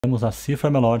Temos a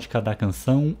cifra melódica da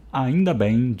canção Ainda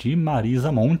Bem, de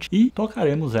Marisa, Monte, e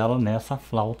tocaremos ela nessa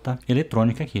flauta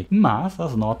eletrônica aqui. Mas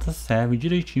as notas servem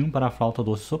direitinho para a flauta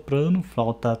doce soprano,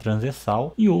 flauta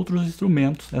transversal e outros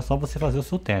instrumentos. É só você fazer o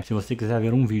seu teste. Se você quiser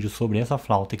ver um vídeo sobre essa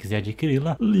flauta e quiser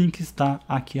adquiri-la, o link está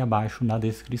aqui abaixo na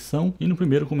descrição e no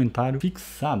primeiro comentário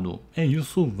fixado. É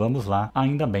isso, vamos lá.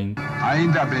 Ainda Bem,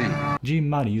 Ainda Bem, de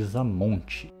Marisa,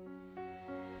 Monte.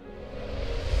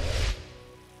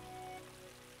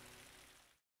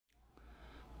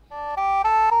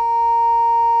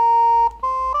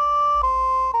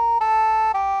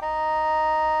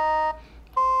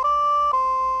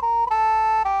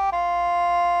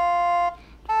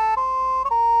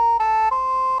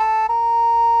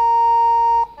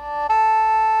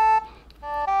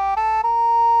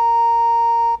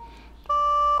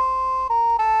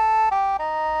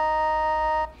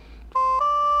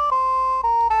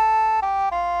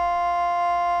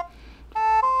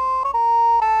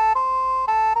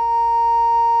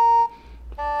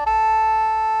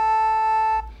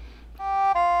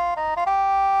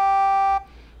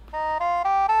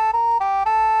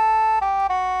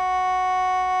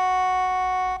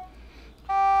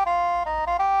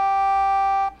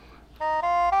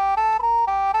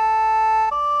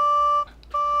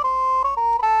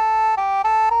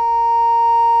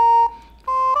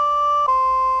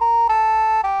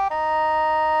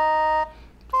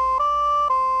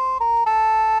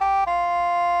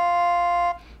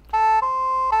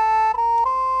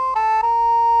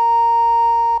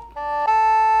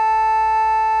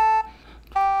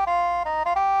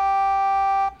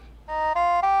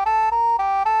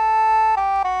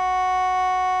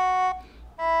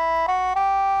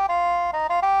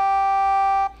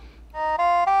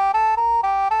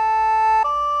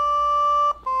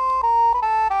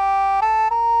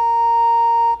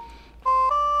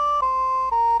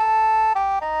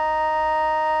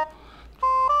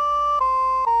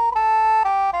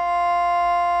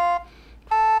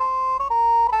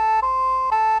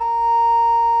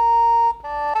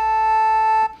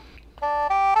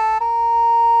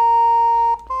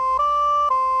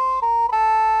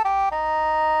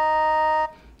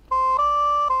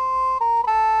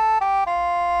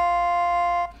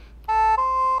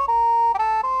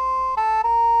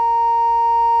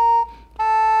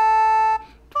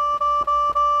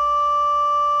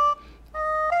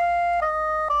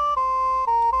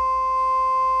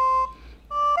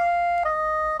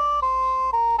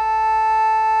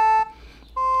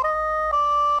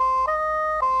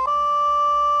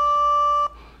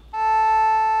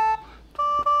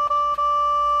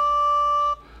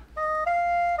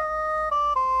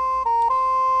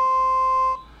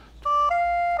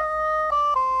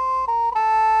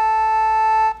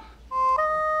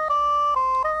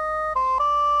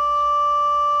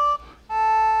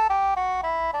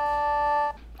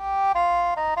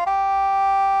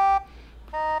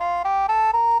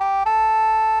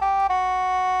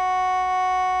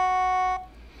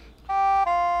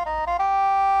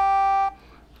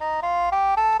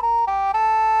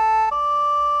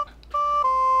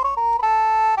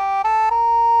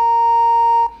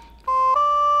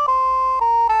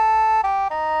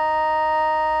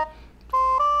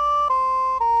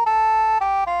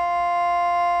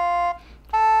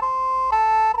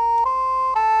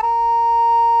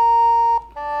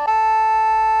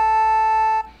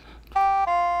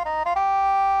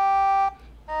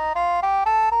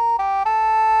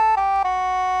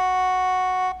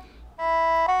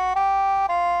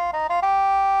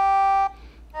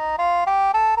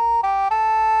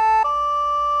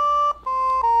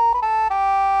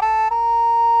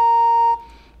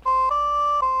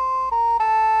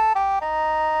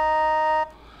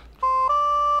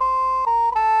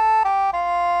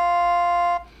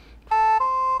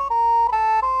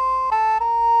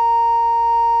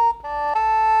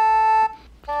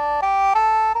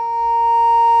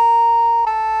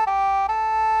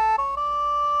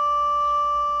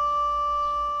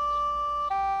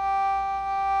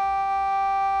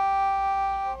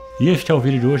 E este é o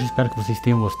vídeo de hoje, espero que vocês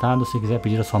tenham gostado. Se quiser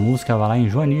pedir a sua música, vá lá em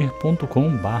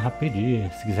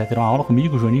joanir.com/pedir. Se quiser ter uma aula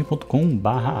comigo,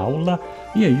 joanir.com/aula.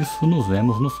 E é isso, nos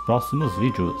vemos nos próximos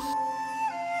vídeos.